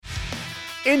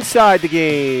Inside the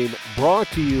Game, brought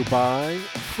to you by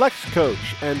Flex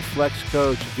Coach and Flex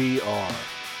Coach VR.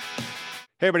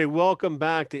 Hey, everybody, welcome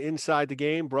back to Inside the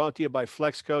Game, brought to you by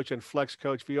Flex Coach and Flex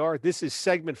Coach VR. This is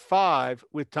segment 5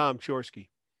 with Tom Chorsky.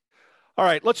 All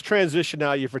right, let's transition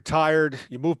now. You've retired.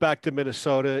 You moved back to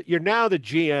Minnesota. You're now the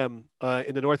GM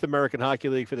in the North American Hockey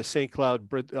League for the St. Cloud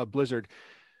Blizzard.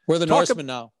 We're the Norsemen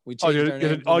now. We changed our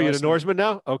name. You're the Norsemen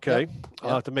now? Okay. Yep.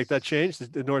 I'll have to make that change,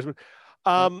 the Norsemen.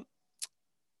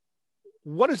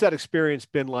 What has that experience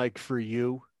been like for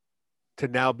you to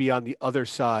now be on the other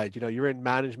side? You know, you're in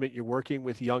management, you're working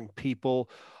with young people.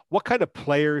 What kind of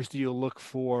players do you look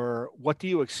for? What do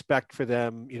you expect for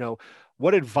them? You know,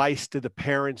 what advice do the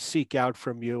parents seek out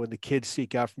from you and the kids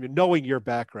seek out from you, knowing your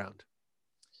background?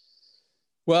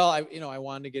 Well, I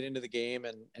wanted to get into the game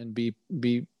and be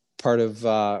part of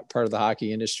the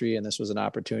hockey industry. And this was an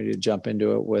opportunity to jump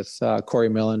into it with Corey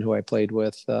Millen, who I played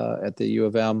with at the U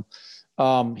of M.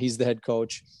 He's the head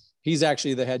coach. He's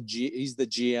actually he's the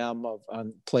GM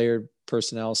on player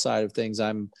personnel side of things.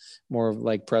 I'm more of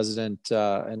like president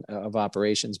of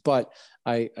operations, but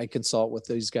I consult with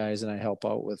these guys and I help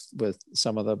out with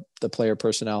some of the player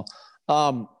personnel.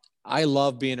 I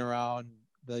love being around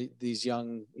these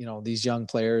young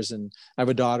players, and I have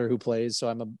a daughter who plays, so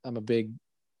I'm a big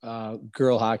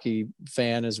girl hockey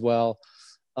fan as well.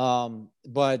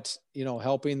 But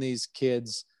helping these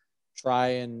kids try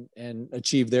and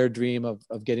achieve their dream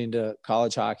of getting to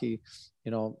college hockey.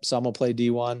 Some will play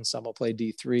D1, some will play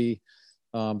D3.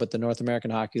 But the North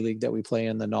American Hockey League that we play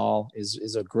in, the NAHL,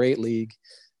 is a great league.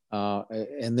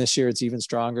 And this year it's even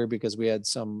stronger because we had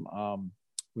some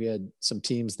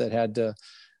teams that had to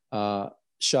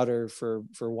shutter for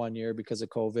 1 year because of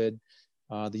COVID.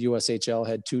 The USHL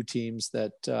had 2 teams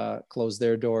that closed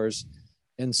their doors.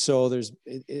 And so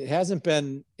it hasn't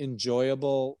been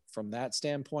enjoyable from that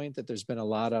standpoint, that there's been a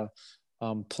lot of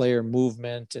player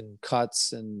movement and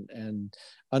cuts and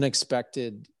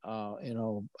unexpected,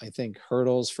 I think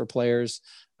hurdles for players.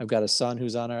 I've got a son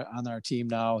who's on our team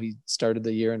now. He started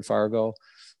the year in Fargo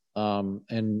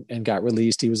and got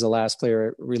released. He was the last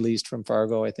player released from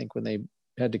Fargo, I think, when they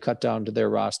had to cut down to their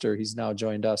roster. He's now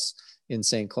joined us in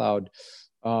St. Cloud.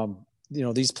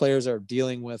 These players are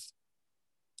dealing with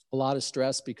a lot of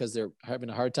stress because they're having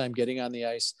a hard time getting on the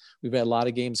ice. We've had a lot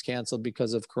of games canceled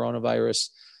because of coronavirus,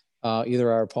 either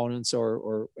our opponents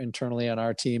or internally on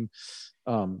our team.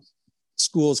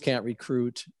 Schools can't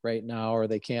recruit right now, or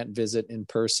they can't visit in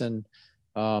person.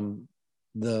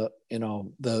 The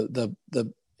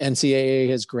NCAA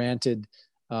has granted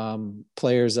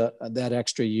players that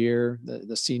extra year.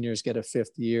 The seniors get a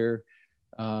 5th year,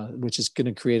 which is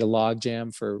going to create a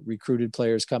logjam for recruited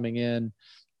players coming in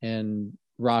and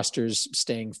rosters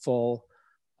staying full.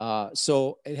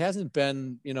 So it hasn't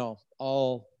been,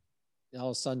 all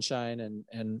sunshine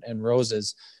and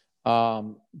roses.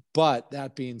 But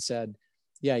that being said,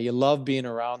 yeah, you love being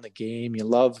around the game. You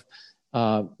love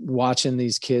watching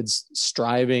these kids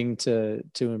striving to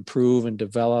improve and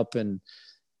develop and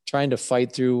trying to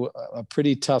fight through a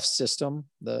pretty tough system.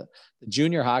 The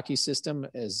junior hockey system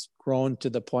has grown to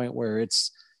the point where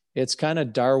it's kind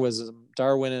of Darwinism,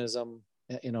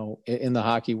 in the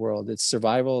hockey world. It's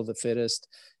survival of the fittest.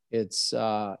 It's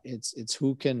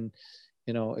who can,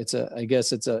 it's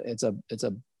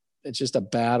just a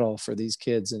battle for these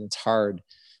kids, and it's hard.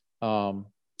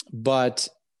 But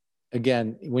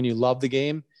again, when you love the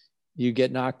game, you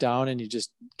get knocked down and you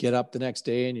just get up the next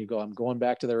day and you go, I'm going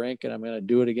back to the rink and I'm going to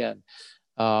do it again.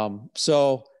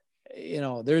 So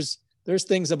there's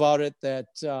things about it that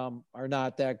are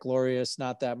not that glorious,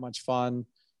 not that much fun.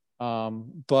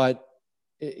 But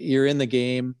you're in the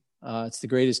game. It's the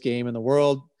greatest game in the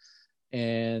world,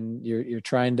 and you're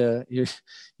trying to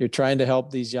help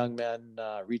these young men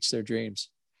reach their dreams.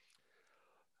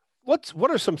 What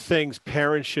are some things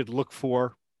parents should look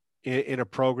for in a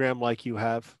program like you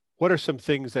have? What are some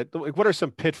things what are some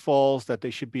pitfalls that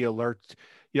they should be alert?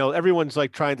 Everyone's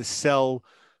like trying to sell,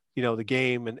 the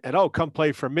game and oh, come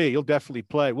play for me. You'll definitely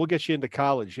play. We'll get you into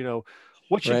college.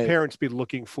 What should parents be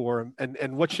looking for,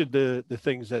 and what should the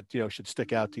things that should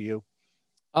stick out to you?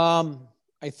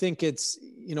 I think it's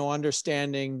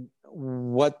understanding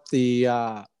what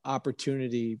the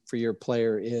opportunity for your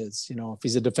player is. If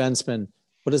he's a defenseman,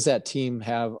 what does that team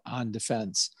have on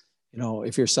defense?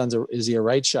 If your son's is he a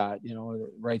right shot?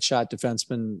 Right shot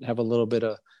defensemen have a little bit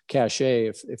of cachet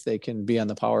if they can be on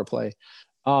the power play.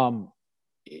 How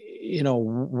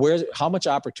much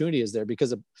opportunity is there?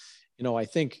 Because I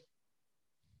think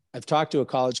I've talked to a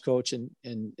college coach, and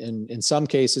in some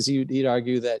cases he'd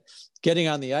argue that getting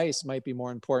on the ice might be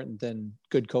more important than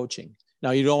good coaching.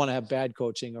 Now, you don't want to have bad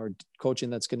coaching or coaching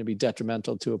that's going to be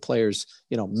detrimental to a player's,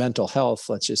 mental health,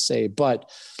 let's just say. But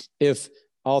if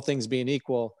all things being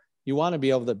equal, you want to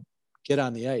be able to get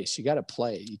on the ice. You got to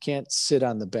play. You can't sit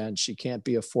on the bench. You can't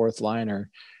be a fourth liner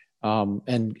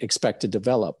and expect to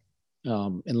develop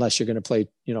unless you're going to play,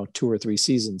 2 or 3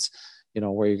 seasons,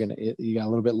 where you got a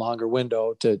little bit longer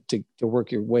window to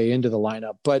work your way into the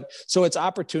lineup. But so it's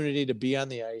opportunity to be on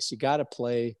the ice. You got to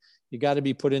play. You got to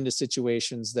be put into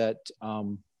situations that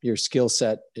your skill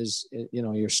set is,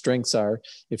 your strengths are.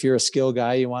 If you're a skill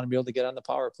guy, you want to be able to get on the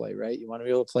power play, right? You want to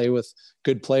be able to play with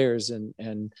good players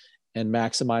and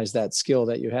maximize that skill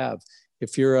that you have.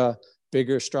 If you're a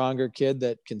bigger, stronger kid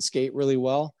that can skate really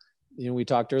well, we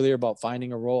talked earlier about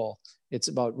finding a role. It's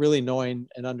about really knowing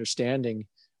and understanding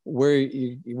where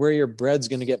your bread's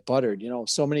going to get buttered.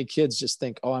 So many kids just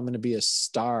think, oh, I'm going to be a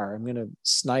star. I'm going to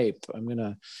snipe. I'm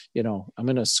going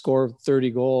to score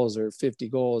 30 goals or 50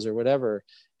 goals or whatever.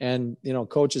 And,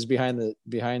 coaches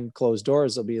behind closed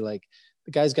doors, they'll be like,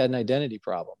 the guy's got an identity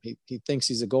problem. He thinks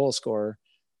he's a goal scorer,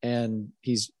 and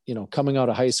he's, coming out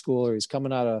of high school, or he's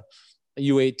coming out of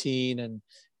U18.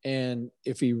 And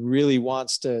if he really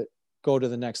wants to go to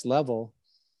the next level,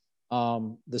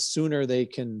 the sooner they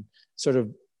can sort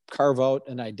of carve out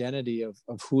an identity of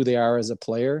who they are as a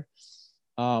player,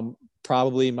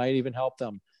 probably might even help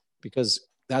them, because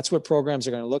that's what programs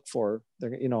are going to look for.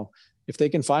 They're, if they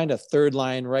can find a third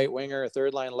line right winger, a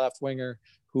third line left winger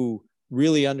who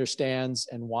really understands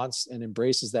and wants and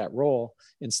embraces that role,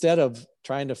 instead of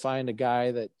trying to find a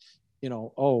guy that,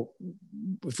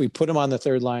 if we put him on the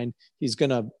third line, he's going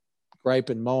to gripe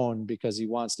and moan because he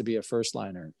wants to be a first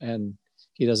liner and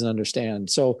he doesn't understand.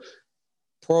 So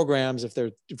programs, if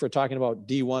we're talking about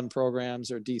D1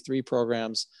 programs or D3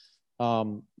 programs,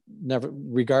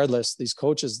 regardless, these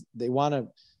coaches, they want to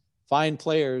find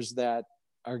players that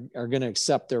are going to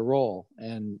accept their role.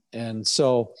 And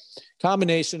so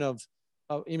combination of,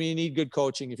 you need good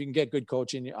coaching. If you can get good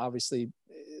coaching, obviously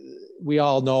we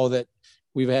all know that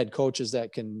we've had coaches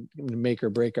that can make or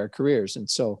break our careers. And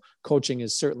so coaching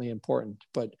is certainly important,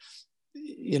 but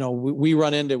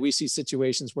we see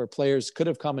situations where players could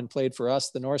have come and played for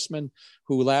us, the Norsemen,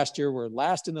 who last year were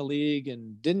last in the league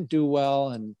and didn't do well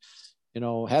and,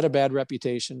 had a bad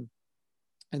reputation.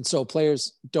 And so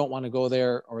players don't want to go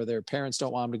there, or their parents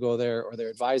don't want them to go there, or their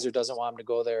advisor doesn't want them to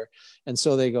go there. And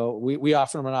so they go, we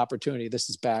offer them an opportunity. This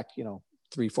is back,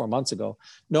 3-4 months ago.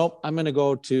 Nope, I'm going to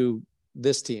go to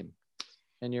this team.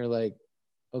 And you're like,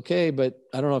 okay, but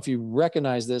I don't know if you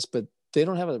recognize this, but they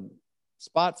don't have a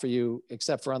spot for you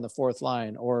except for on the fourth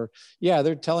line. Or, yeah,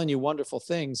 they're telling you wonderful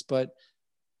things, but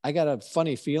I got a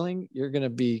funny feeling you're going to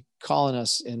be calling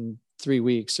us in 3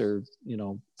 weeks or,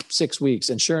 6 weeks.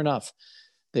 And sure enough,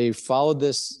 they followed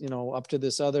this, up to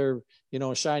this other,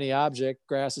 shiny object,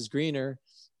 grass is greener,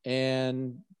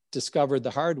 and discovered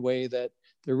the hard way that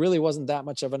there really wasn't that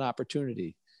much of an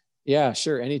opportunity. Yeah,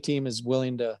 sure. Any team is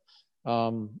willing to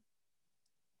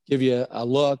give you a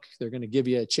look. They're going to give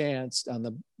you a chance on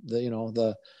the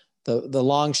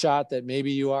long shot that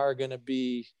maybe you are going to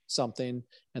be something.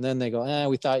 And then they go,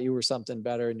 we thought you were something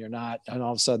better and you're not. And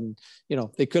all of a sudden,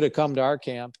 they could have come to our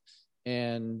camp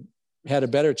and had a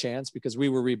better chance because we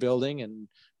were rebuilding and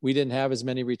we didn't have as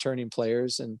many returning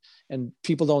players, and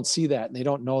people don't see that and they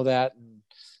don't know that. And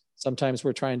sometimes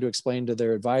we're trying to explain to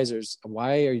their advisors,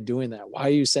 why are you doing that? Why are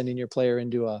you sending your player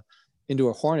into a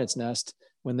hornet's nest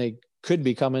when they could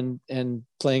be coming and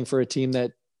playing for a team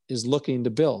that is looking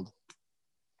to build?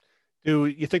 Do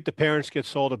you think the parents get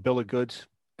sold a bill of goods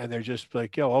and they're just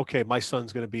like, okay, my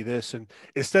son's going to be this. And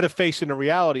instead of facing the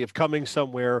reality of coming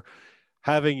somewhere,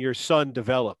 having your son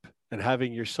develop and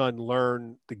having your son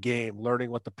learn the game, learning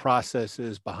what the process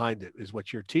is behind it is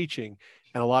what you're teaching.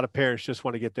 And a lot of parents just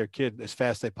want to get their kid as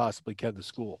fast as they possibly can to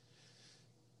school.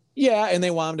 Yeah. And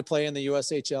they want them to play in the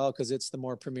USHL because it's the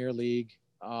more premier league.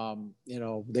 They want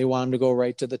them to go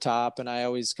right to the top. And I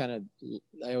always kind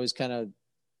of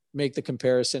make the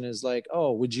comparison is like,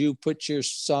 oh, would you put your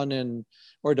son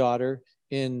or daughter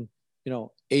in,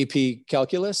 AP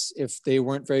calculus if they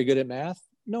weren't very good at math?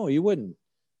 No, you wouldn't.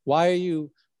 Why are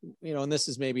you, and this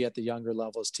is maybe at the younger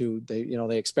levels too.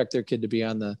 They expect their kid to be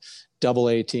on the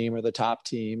AA team or the top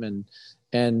team.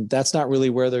 And that's not really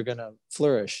where they're going to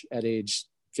flourish at age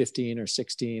 15 or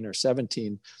 16 or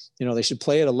 17. They should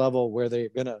play at a level where they're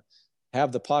going to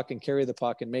have the puck and carry the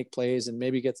puck and make plays and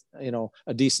maybe get,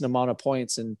 a decent amount of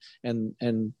points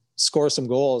and score some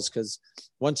goals. Cause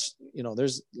once,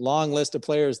 there's long list of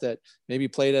players that maybe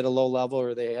played at a low level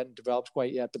or they hadn't developed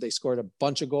quite yet, but they scored a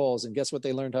bunch of goals, and guess what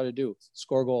they learned how to do?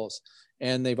 Score goals.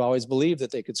 And they've always believed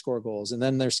that they could score goals. And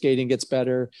then their skating gets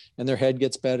better and their head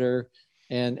gets better.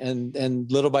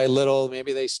 and little by little,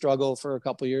 maybe they struggle for a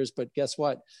couple of years, but guess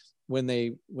what? When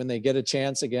they get a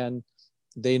chance again,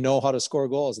 they know how to score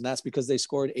goals. And that's because they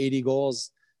scored 80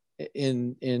 goals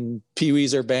in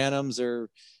Pee-wees or Bantams or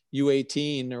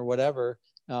U18 or whatever.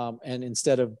 And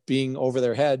instead of being over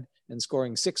their head and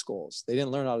scoring 6 goals, they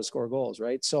didn't learn how to score goals.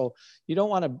 Right. So you don't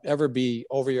want to ever be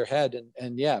over your head.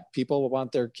 And yeah, people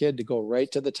want their kid to go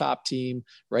right to the top team,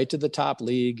 right to the top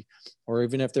league, or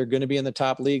even if they're going to be in the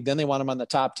top league, then they want them on the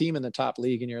top team in the top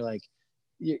league. And you're like,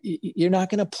 you're not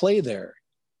going to play there.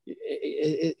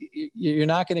 You're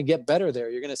not going to get better there.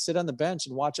 You're going to sit on the bench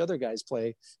and watch other guys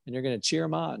play, and you're going to cheer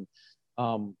them on. I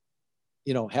don't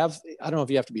know if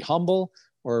you have to be humble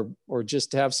or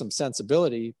just have some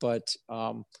sensibility, but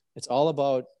it's all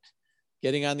about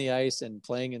getting on the ice and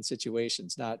playing in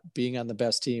situations, not being on the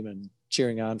best team and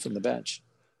cheering on from the bench.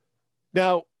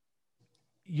 Now,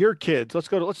 your kids, let's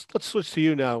switch to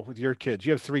you now with your kids.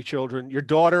 You have 3 children. Your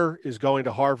daughter is going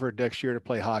to Harvard next year to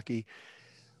play hockey.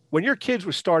 When your kids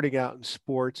were starting out in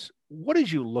sports, what did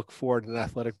you look for in an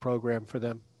athletic program for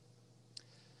them?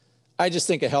 I just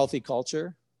think a healthy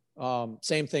culture.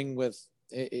 Same thing with,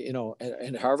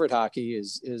 in Harvard hockey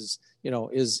is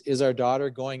our daughter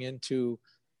going into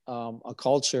a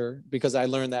culture, because I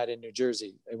learned that in New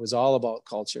Jersey. It was all about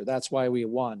culture. That's why we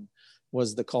won,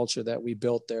 was the culture that we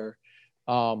built there.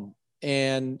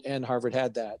 And Harvard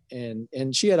had that.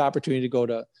 And she had opportunity to go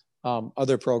to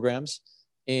other programs.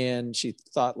 And she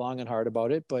thought long and hard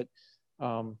about it. But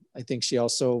I think she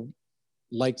also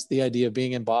likes the idea of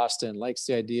being in Boston, likes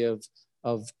the idea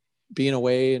of being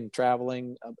away and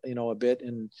traveling, a bit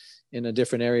in a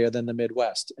different area than the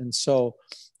Midwest. And so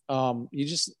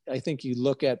I think you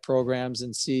look at programs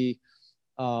and see,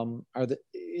 and I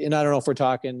don't know if we're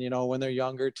talking, when they're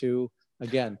younger too.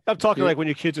 Again, I'm talking like when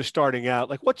your kids are starting out,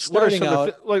 like what are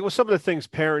some of the things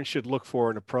parents should look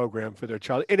for in a program for their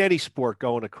child in any sport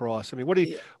going across? I mean,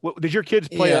 did your kids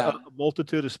play a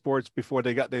multitude of sports before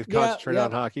they concentrated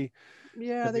on hockey?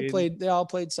 Yeah, they all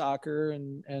played soccer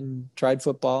and tried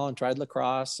football and tried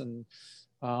lacrosse. And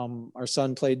our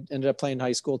son ended up playing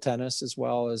high school tennis as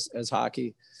well as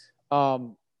hockey.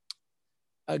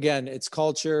 Again, it's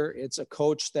culture. It's a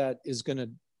coach that is going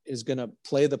to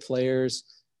play the players,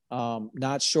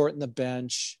 not shorten the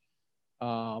bench.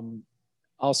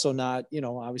 Also not,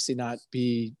 obviously not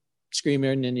be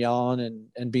screaming and yelling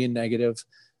and being negative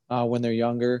when they're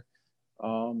younger.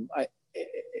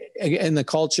 And the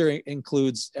culture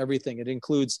includes everything. It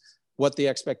includes what the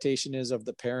expectation is of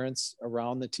the parents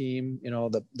around the team,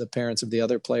 the parents of the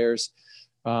other players.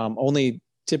 Only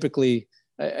typically,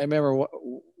 I remember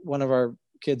one of our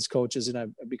kids' coaches, and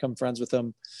I've become friends with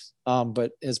him.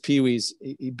 But as Pee-wees,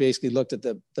 he basically looked at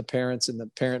the parents in the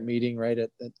parent meeting, right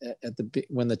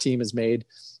when the team is made.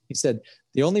 He said,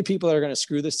 the only people that are going to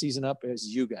screw this season up is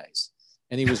you guys.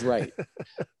 And he was right.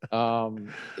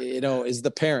 Is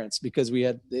the parents, because we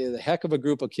had the heck of a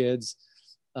group of kids.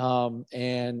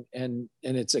 And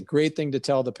it's a great thing to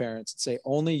tell the parents and say,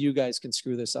 only you guys can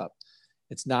screw this up.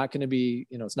 It's not going to be,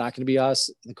 it's not going to be us,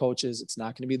 the coaches. It's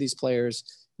not going to be these players.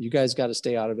 You guys got to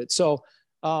stay out of it. So,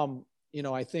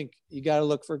 I think you got to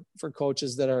look for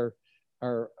coaches that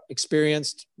are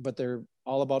experienced, but they're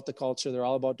all about the culture. They're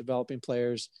all about developing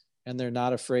players, and they're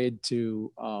not afraid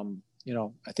to,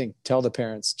 I think tell the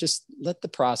parents, just let the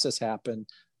process happen.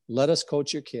 Let us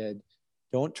coach your kid.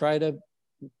 Don't try to,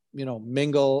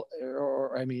 mingle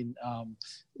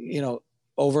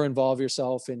over involve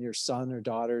yourself in your son or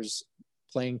daughter's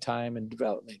playing time and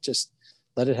development. Just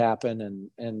let it happen,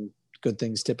 and good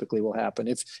things typically will happen.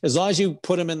 As long as you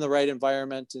put them in the right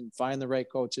environment and find the right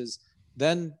coaches,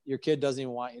 then your kid doesn't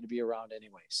even want you to be around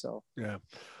anyway. So, yeah.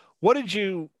 When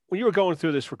you were going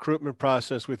through this recruitment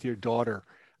process with your daughter,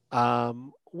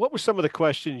 what were some of the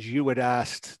questions you had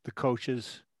asked the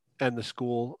coaches and the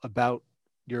school about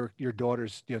your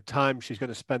daughter's, time she's going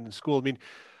to spend in school? I mean,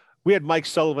 we had Mike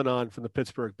Sullivan on from the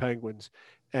Pittsburgh Penguins,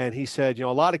 and he said, a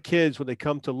lot of kids, when they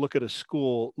come to look at a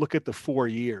school, look at the 4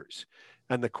 years.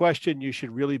 And the question you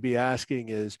should really be asking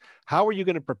is, how are you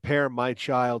going to prepare my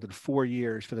child in 4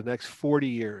 years for the next 40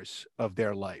 years of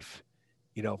their life?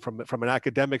 From an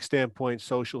academic standpoint,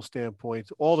 social standpoint,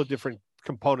 all the different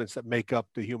components that make up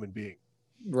the human being.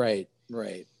 Right.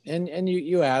 And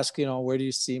you ask, where do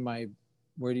you see my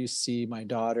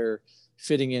daughter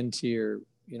fitting into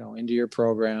your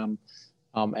program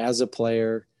as a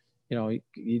player?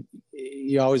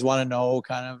 You always want to know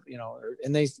kind of,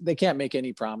 and they can't make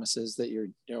any promises that you're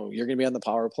going to be on the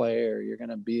power play or you're going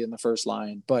to be in the first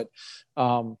line. But,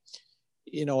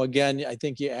 again, I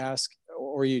think you ask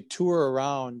or you tour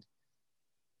around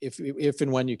if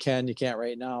and when you can't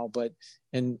right now, but,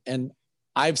 and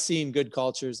I've seen good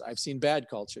cultures, I've seen bad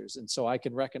cultures, and so I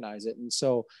can recognize it. And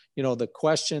so, the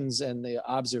questions and the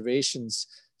observations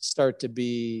start to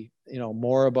be,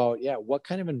 more about, what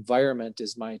kind of environment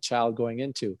is my child going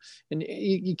into? And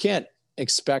you can't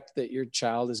expect that your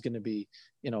child is going to be,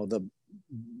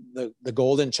 the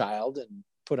golden child and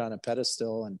put on a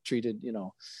pedestal and treated,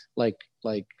 like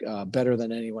better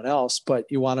than anyone else. But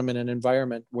you want them in an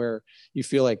environment where you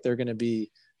feel like they're going to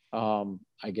be,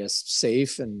 I guess,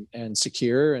 safe and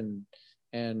secure and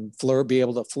be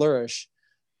able to flourish.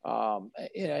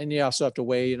 And you also have to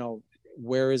weigh,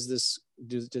 where is this?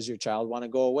 Does your child want to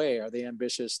go away? Are they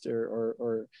ambitious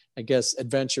or I guess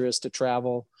adventurous to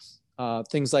travel?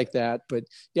 Things like that. But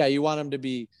yeah, you want them to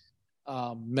be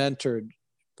mentored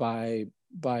by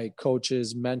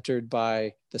coaches, mentored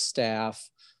by the staff,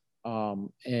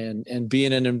 and be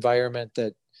in an environment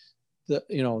that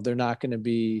they're not going to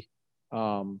be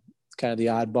kind of the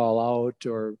oddball out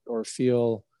or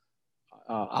feel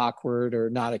awkward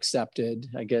or not accepted.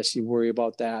 I guess you worry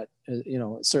about that.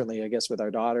 Certainly, I guess with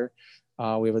our daughter,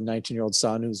 we have a 19-year-old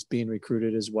son who's being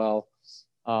recruited as well.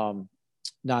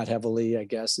 Not heavily, I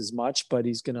guess, as much, but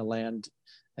he's going to land.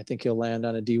 I think he'll land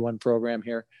on a D1 program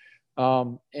here.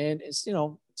 And it's,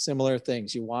 similar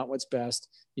things. You want what's best.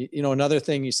 Another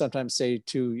thing you sometimes say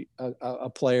to a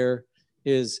player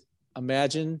is,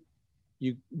 imagine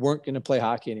you weren't going to play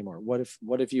hockey anymore.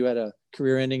 What if you had a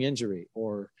career-ending injury,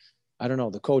 or I don't know,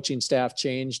 the coaching staff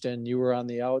changed and you were on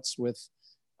the outs with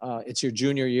it's your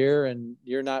junior year and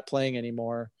you're not playing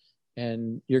anymore,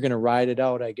 and you're going to ride it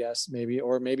out, I guess,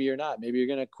 or maybe you're not. Maybe you're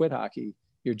going to quit hockey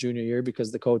your junior year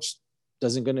because the coach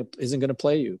isn't going to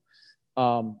play you.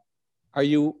 Are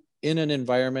you in an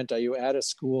environment? Are you at a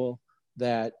school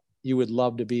that you would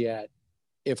love to be at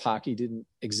if hockey didn't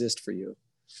exist for you?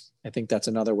 I think that's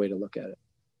another way to look at it.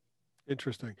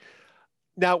 Interesting.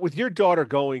 Now, with your daughter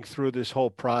going through this whole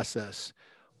process,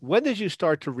 when did you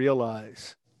start to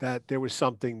realize that there was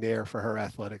something there for her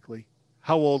athletically?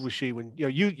 How old was she when,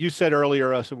 you said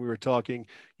earlier, us when we were talking,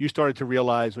 you started to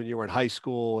realize when you were in high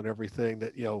school and everything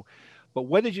that, but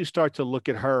when did you start to look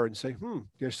at her and say,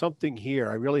 there's something here.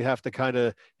 I really have to kind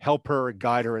of help her and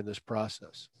guide her in this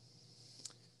process?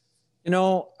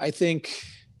 I think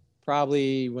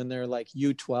probably when they're like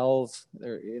U12,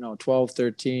 they're, 12,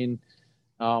 13,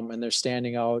 and they're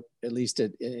standing out, at least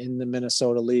in the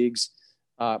Minnesota leagues,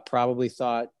 probably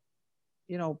thought,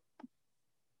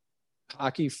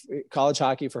 college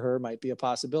hockey for her might be a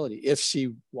possibility if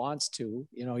she wants to.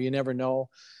 You never know.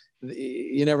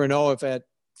 You never know if at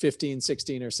 15,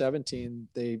 16, or 17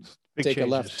 they Big take changes.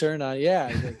 a left turn on.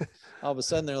 All of a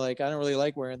sudden they're like, I don't really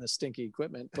like wearing this stinky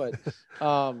equipment. But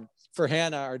for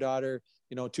Hannah, our daughter,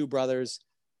 two brothers,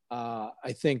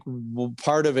 I think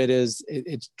part of it is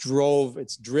it's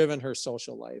driven her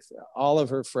social life. All of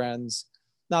her friends,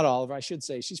 not all of her, I should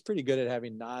say, she's pretty good at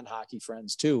having non-hockey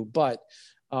friends too, but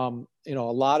a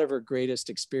lot of her greatest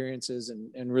experiences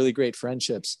and really great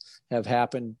friendships have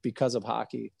happened because of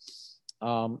hockey.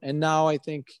 And now I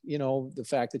think, the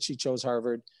fact that she chose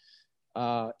Harvard,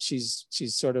 she's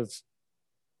sort of,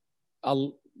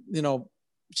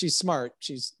 she's smart.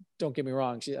 Don't get me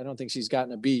wrong. I don't think she's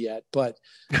gotten a B yet, but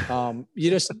you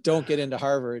just don't get into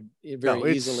Harvard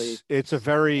very easily. It's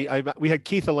we had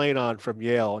Keith Elaine on from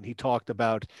Yale, and he talked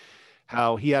about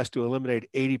how he has to eliminate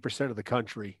 80% of the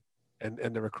country and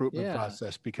the recruitment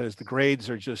process because the grades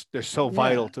are they're so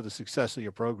vital to the success of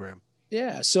your program.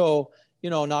 Yeah. So,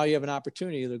 now you have an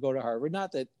opportunity to go to Harvard.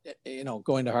 Not that,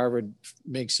 going to Harvard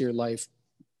makes your life,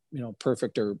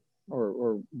 perfect or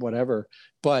whatever,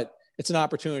 but it's an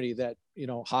opportunity that,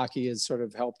 hockey has sort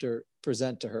of helped her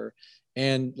present to her.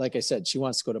 And like I said, she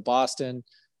wants to go to Boston.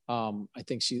 I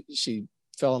think she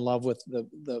fell in love with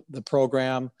the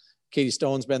program. Katie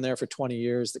Stone's been there for 20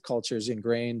 years. The culture is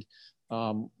ingrained.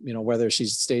 Whether she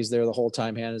stays there the whole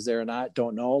time Hannah's there or not,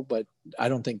 don't know, but I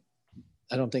don't think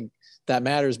that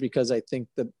matters, because I think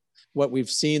that what we've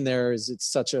seen there is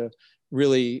it's such a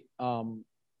really,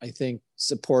 I think,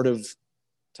 supportive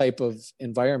type of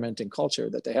environment and culture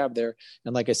that they have there.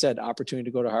 And like I said, opportunity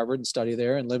to go to Harvard and study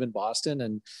there and live in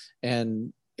Boston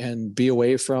and be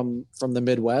away from the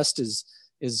Midwest is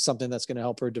something that's going to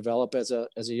help her develop as a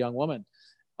young woman.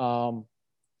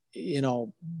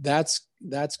 That's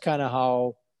kind of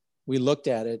how we looked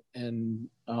at it. And,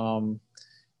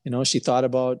 she thought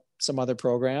about some other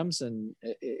programs, and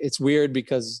it's weird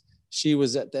because she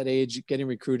was at that age getting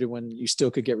recruited when you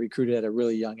still could get recruited at a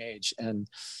really young age. And,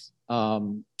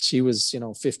 she was,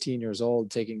 15 years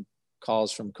old taking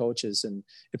calls from coaches, and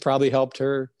it probably helped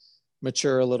her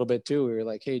mature a little bit too. We were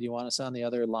like, hey, do you want us on the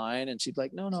other line? And she'd be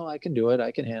like, no, I can do it.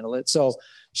 I can handle it. So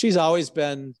she's always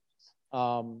been,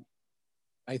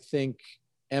 I think,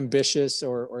 ambitious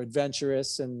or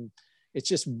adventurous, and it's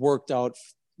just worked out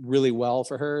really well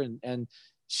for her. And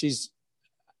she's,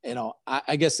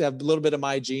 I guess I have a little bit of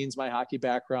my genes, my hockey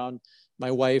background.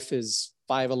 My wife is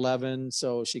 5'11",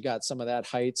 so she got some of that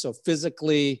height. So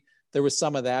physically, there was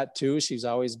some of that too. She's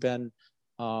always been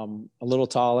a little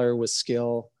taller with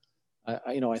skill.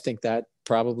 I think that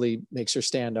probably makes her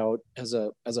stand out as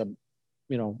a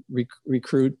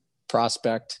recruit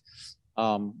prospect.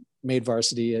 Made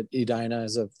varsity at Edina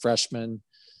as a freshman,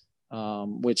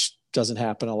 which doesn't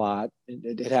happen a lot.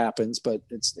 It happens, but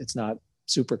it's not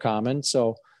super common.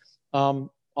 So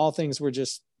all things were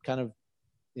just kind of,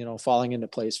 falling into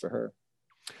place for her.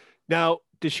 Now,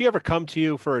 did she ever come to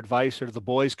you for advice, or do the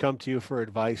boys come to you for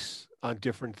advice on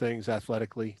different things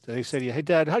athletically? Do they say to you, "Hey,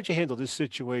 Dad, how'd you handle this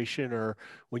situation?" Or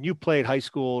when you played high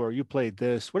school or you played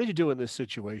this, what did you do in this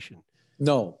situation?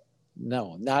 No,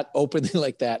 not openly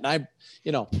like that. And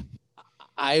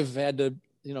I've had to,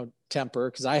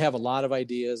 temper, because I have a lot of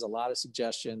ideas, a lot of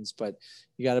suggestions, but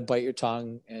you got to bite your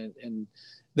tongue, and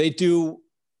they do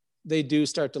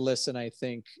start to listen. I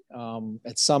think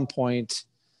at some point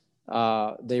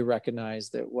they recognize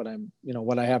that what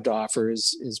I have to offer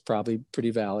is probably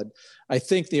pretty valid. I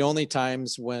think the only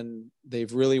times when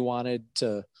they've really wanted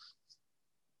to,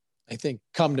 I think,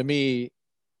 come to me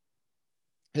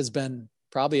has been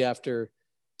probably after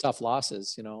tough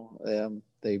losses.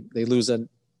 They lose a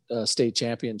state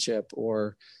championship,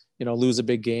 or lose a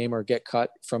big game, or get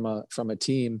cut from a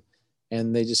team,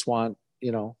 and they just want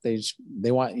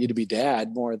they want you to be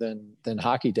dad more than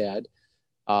hockey dad.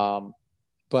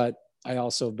 But I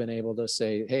also have been able to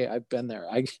say, hey, I've been there.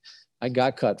 I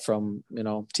got cut from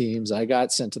teams. I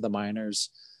got sent to the minors.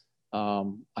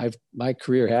 My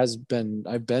career I've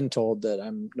been told that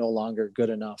I'm no longer good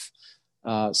enough.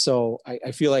 So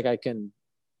I feel like I can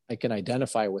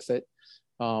identify with it.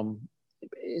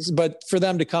 But for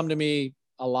them to come to me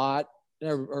a lot,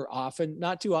 or often,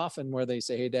 not too often, where they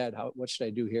say, "Hey, Dad, what should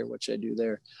I do here? What should I do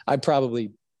there?" I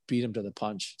probably beat them to the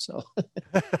punch. So,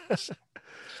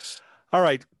 all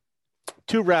right.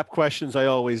 2 wrap questions I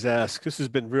always ask. This has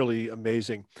been really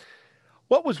amazing.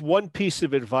 What was one piece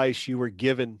of advice you were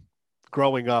given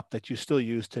growing up that you still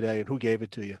use today, and who gave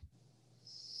it to you?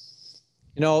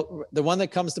 The one that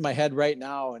comes to my head right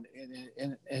now,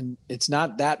 and it's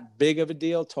not that big of a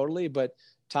deal totally, but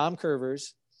Tom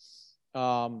Curvers,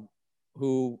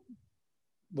 who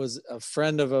was a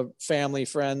friend of a family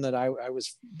friend that I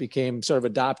became sort of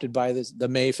adopted by the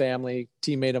May family,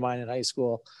 teammate of mine in high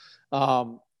school.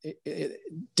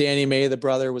 Danny May, the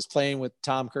brother, was playing with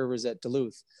Tom Curvers at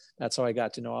Duluth. That's how I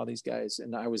got to know all these guys.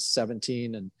 And I was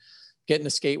 17 and getting to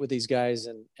skate with these guys.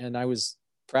 And I was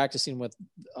practicing with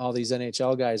all these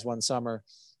NHL guys one summer.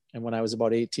 And when I was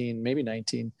about 18, maybe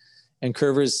 19, and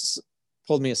Curvers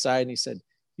pulled me aside and he said,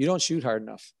 "You don't shoot hard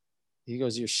enough." He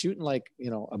goes, "You're shooting like,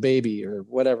 a baby," or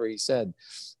whatever he said.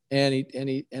 And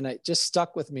it just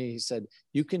stuck with me. He said,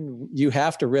 you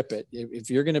have to rip it. If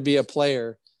you're going to be a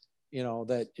player,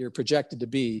 that you're projected to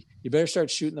be, you better start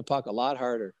shooting the puck a lot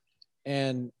harder.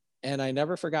 And I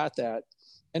never forgot that.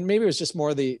 And maybe it was just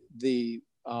more the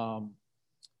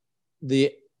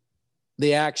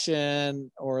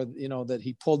action, or, that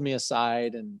he pulled me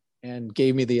aside and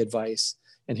gave me the advice.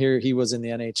 And here he was in the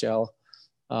NHL.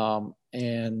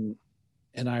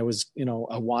 And I was, a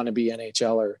wannabe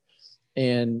NHLer.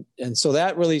 And so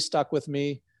that really stuck with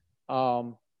me. I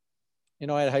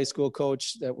had a high school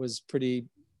coach that was pretty,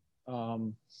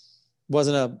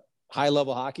 wasn't a high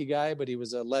level hockey guy, but he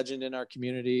was a legend in our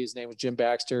community. His name was Jim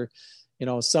Baxter.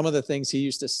 Some of the things he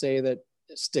used to say that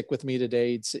stick with me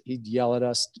today, he'd yell at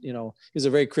us. He was a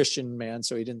very Christian man,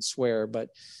 so he didn't swear, but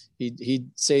he'd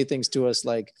say things to us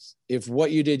like, "If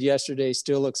what you did yesterday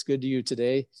still looks good to you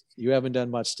today, you haven't done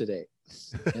much today."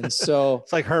 And so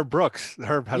it's like Herb Brooks.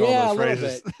 Herb had all those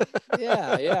phrases.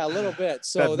 Yeah, a little bit.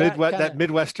 So that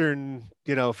Midwestern,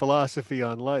 philosophy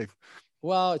on life.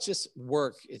 Well, it's just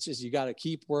work. It's just, you got to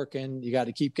keep working. You got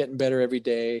to keep getting better every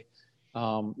day.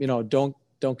 Don't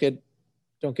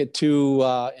get too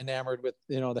enamored with,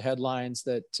 the headlines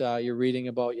that you're reading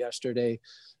about yesterday.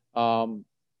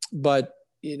 But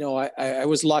I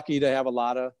was lucky to have a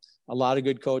lot of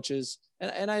good coaches,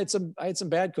 and I had some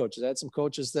bad coaches. I had some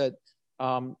coaches that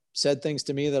said things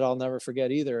to me that I'll never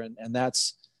forget either. And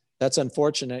that's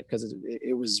unfortunate, because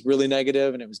it was really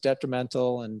negative and it was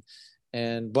detrimental,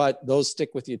 but those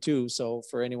stick with you too. So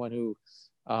for anyone who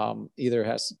either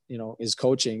has, is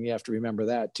coaching, you have to remember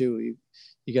that too.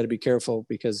 You got to be careful,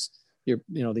 because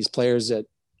these players at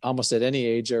almost at any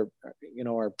age are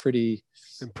pretty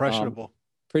impressionable,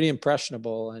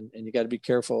 and you got to be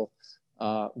careful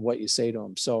what you say to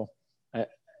them. So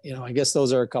I guess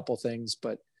those are a couple things,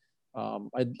 but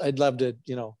I'd love to,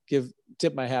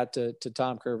 tip my hat to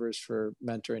Tom Curvers for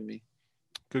mentoring me.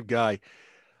 Good guy.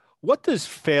 What does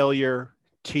failure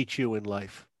teach you in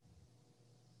life?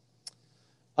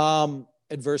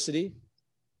 Adversity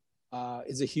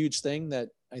is a huge thing that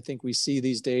I think we see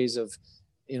these days of,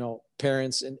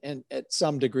 parents, and at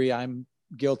some degree, I'm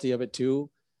guilty of it too.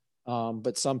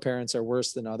 But some parents are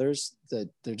worse than others, that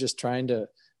they're just trying to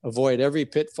avoid every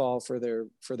pitfall for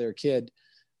their kid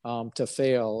to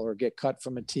fail or get cut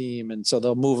from a team. And so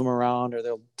they'll move them around, or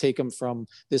they'll take them from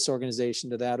this organization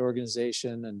to that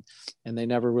organization. And they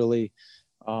never really,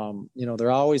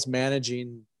 they're always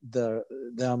managing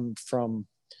them from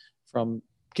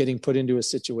getting put into a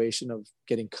situation of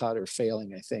getting cut or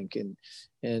failing, I think.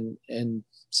 And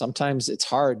sometimes it's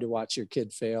hard to watch your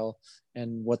kid fail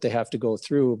and what they have to go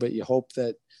through, but you hope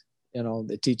that,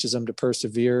 it teaches them to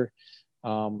persevere.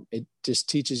 It just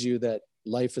teaches you that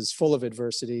life is full of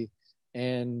adversity,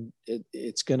 and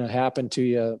it's going to happen to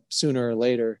you sooner or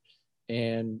later.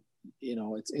 And,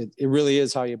 it really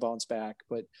is how you bounce back.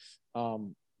 But,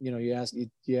 you ask,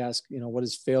 what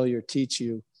does failure teach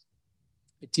you?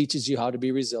 It teaches you how to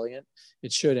be resilient.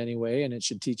 It should anyway. And it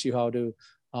should teach you how to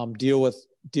deal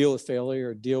with failure,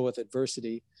 or deal with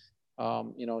adversity,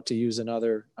 to use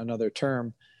another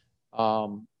term.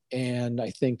 And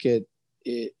I think it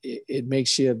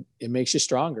makes you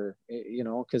stronger,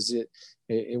 because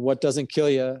what doesn't kill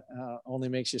you only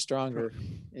makes you stronger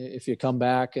if you come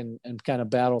back and kind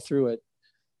of battle through it.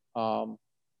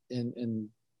 And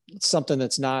it's something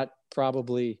that's not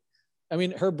probably,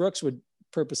 Herb Brooks would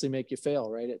purposely make you fail,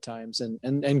 right, at times,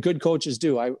 and good coaches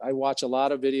do. I watch a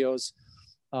lot of videos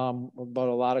about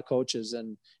a lot of coaches,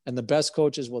 and the best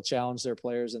coaches will challenge their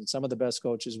players, and some of the best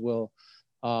coaches will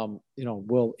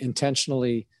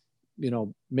intentionally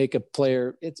make a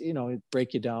player,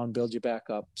 break you down, build you back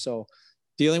up. So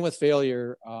dealing with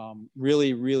failure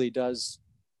really, really does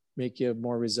make you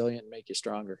more resilient and make you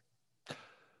stronger.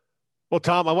 Well,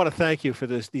 Tom, I want to thank you for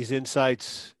these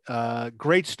insights.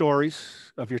 Great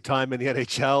stories of your time in the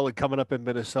NHL and coming up in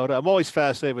Minnesota. I'm always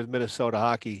fascinated with Minnesota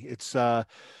hockey. It's a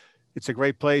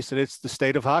great place, and it's the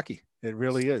state of hockey. It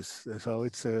really is. So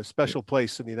it's a special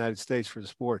place in the United States for the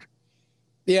sport.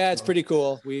 Yeah, it's pretty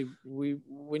cool. We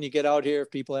when you get out here,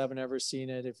 if people haven't ever seen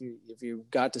it, if you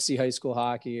got to see high school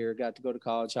hockey or got to go to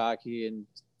college hockey and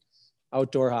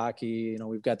outdoor hockey,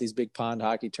 we've got these big pond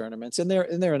hockey tournaments, and they're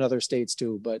in other states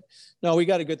too. But no, we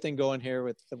got a good thing going here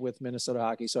with Minnesota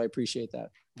hockey, so I appreciate that.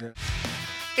 Yeah.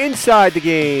 Inside the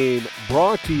Game,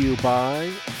 brought to you by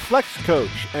Flex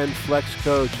Coach and Flex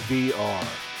Coach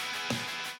VR.